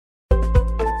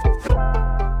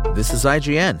This is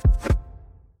IGN.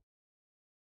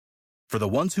 For the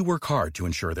ones who work hard to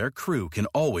ensure their crew can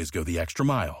always go the extra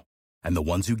mile, and the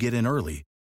ones who get in early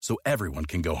so everyone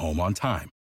can go home on time,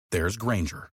 there's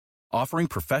Grainger, offering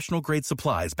professional-grade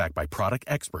supplies backed by product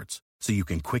experts so you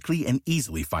can quickly and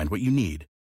easily find what you need.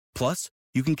 Plus,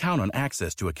 you can count on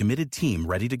access to a committed team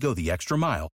ready to go the extra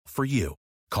mile for you.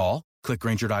 Call, click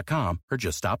Grainger.com, or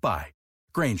just stop by.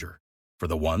 Grainger, for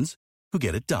the ones who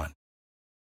get it done.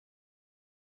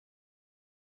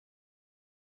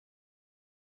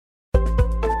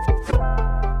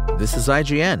 This is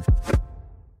IGN.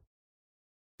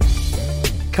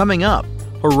 Coming up,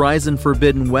 Horizon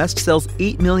Forbidden West sells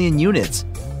 8 million units.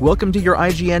 Welcome to your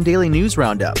IGN Daily News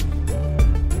Roundup.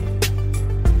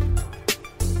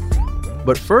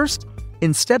 But first,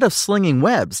 instead of slinging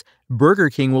webs, Burger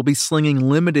King will be slinging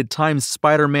limited-time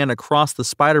Spider-Man Across the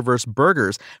Spider-Verse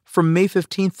burgers from May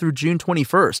 15th through June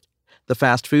 21st. The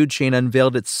fast food chain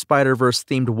unveiled its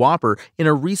Spider-Verse-themed Whopper in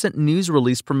a recent news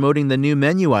release promoting the new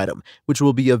menu item, which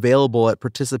will be available at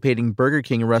participating Burger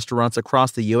King restaurants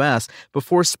across the U.S.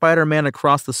 before Spider-Man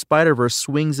Across the Spider-Verse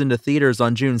swings into theaters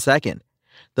on June 2nd.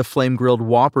 The flame-grilled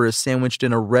Whopper is sandwiched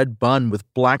in a red bun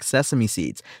with black sesame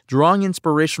seeds, drawing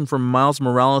inspiration from Miles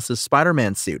Morales'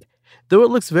 Spider-Man suit. Though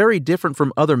it looks very different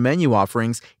from other menu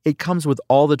offerings, it comes with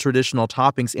all the traditional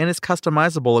toppings and is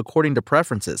customizable according to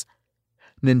preferences.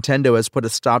 Nintendo has put a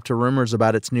stop to rumors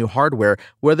about its new hardware,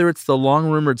 whether it's the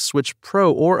long-rumored Switch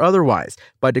Pro or otherwise,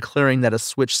 by declaring that a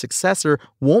Switch successor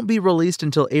won't be released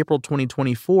until April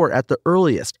 2024 at the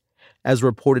earliest. As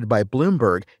reported by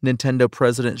Bloomberg, Nintendo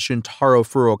President Shuntaro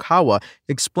Furukawa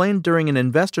explained during an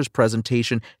investors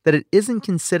presentation that it isn't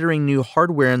considering new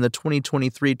hardware in the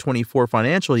 2023-24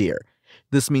 financial year.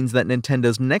 This means that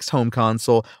Nintendo's next home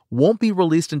console won't be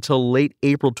released until late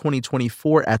April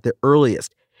 2024 at the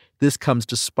earliest. This comes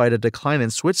despite a decline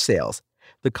in Switch sales.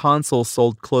 The console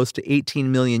sold close to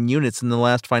 18 million units in the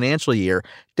last financial year,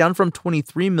 down from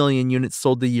 23 million units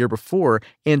sold the year before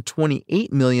and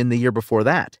 28 million the year before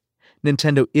that.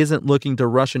 Nintendo isn't looking to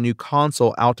rush a new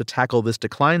console out to tackle this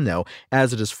decline, though,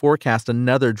 as it is forecast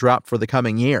another drop for the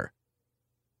coming year.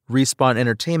 Respawn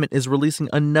Entertainment is releasing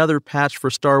another patch for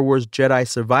Star Wars Jedi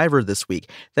Survivor this week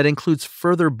that includes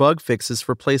further bug fixes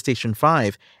for PlayStation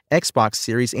 5, Xbox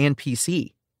Series, and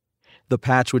PC. The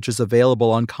patch, which is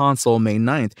available on console May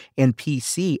 9th and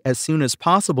PC as soon as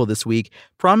possible this week,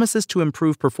 promises to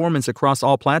improve performance across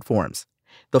all platforms.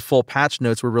 The full patch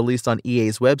notes were released on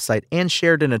EA's website and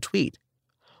shared in a tweet.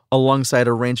 Alongside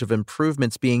a range of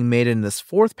improvements being made in this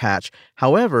fourth patch,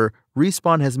 however,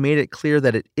 Respawn has made it clear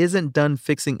that it isn't done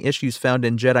fixing issues found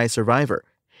in Jedi Survivor.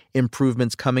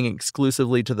 Improvements coming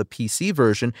exclusively to the PC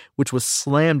version, which was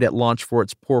slammed at launch for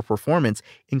its poor performance,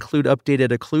 include updated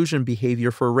occlusion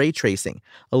behavior for ray tracing,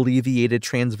 alleviated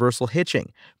transversal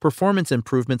hitching, performance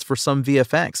improvements for some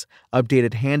VFX,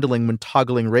 updated handling when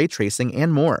toggling ray tracing,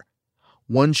 and more.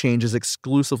 One change is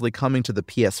exclusively coming to the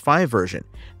PS5 version.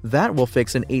 That will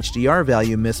fix an HDR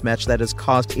value mismatch that has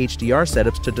caused HDR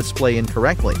setups to display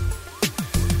incorrectly.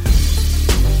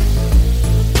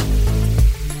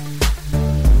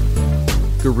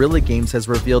 Guerrilla Games has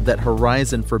revealed that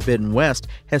Horizon Forbidden West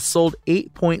has sold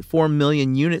 8.4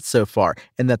 million units so far,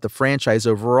 and that the franchise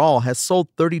overall has sold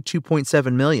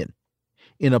 32.7 million.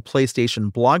 In a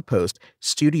PlayStation blog post,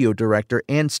 studio director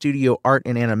and studio art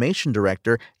and animation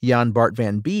director Jan Bart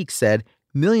van Beek said,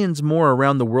 "Millions more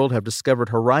around the world have discovered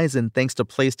Horizon thanks to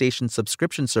PlayStation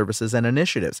subscription services and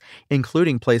initiatives,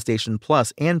 including PlayStation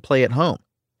Plus and Play at Home."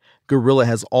 Guerrilla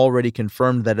has already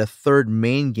confirmed that a third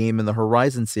main game in the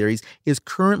Horizon series is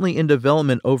currently in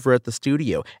development over at the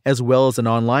studio, as well as an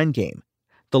online game.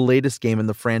 The latest game in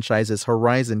the franchise is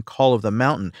Horizon Call of the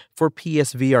Mountain for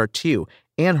PSVR 2,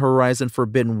 and Horizon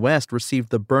Forbidden West received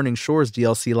the Burning Shores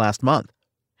DLC last month.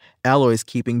 Alloy's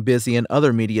keeping busy in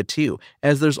other media too,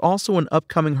 as there's also an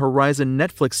upcoming Horizon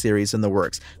Netflix series in the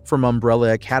works from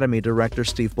Umbrella Academy director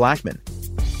Steve Blackman.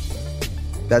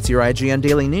 That's your IGN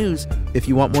Daily News. If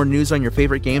you want more news on your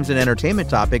favorite games and entertainment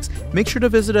topics, make sure to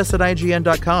visit us at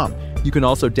IGN.com. You can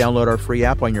also download our free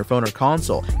app on your phone or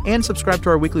console and subscribe to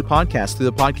our weekly podcast through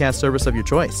the podcast service of your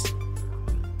choice.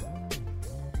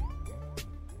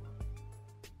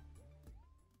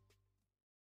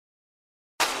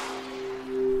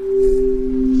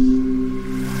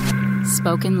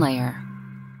 Spoken Layer.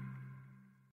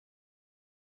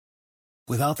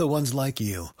 Without the ones like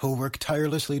you, who work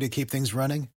tirelessly to keep things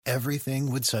running,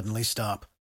 everything would suddenly stop.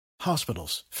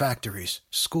 Hospitals, factories,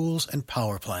 schools, and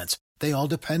power plants, they all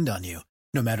depend on you.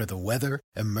 No matter the weather,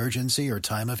 emergency, or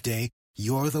time of day,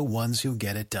 you're the ones who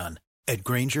get it done. At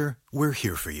Grainger, we're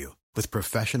here for you with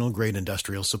professional-grade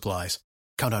industrial supplies.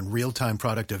 Count on real-time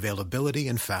product availability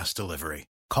and fast delivery.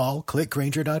 Call, click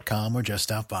Grainger.com, or just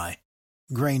stop by.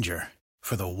 Grainger,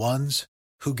 for the ones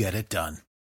who get it done.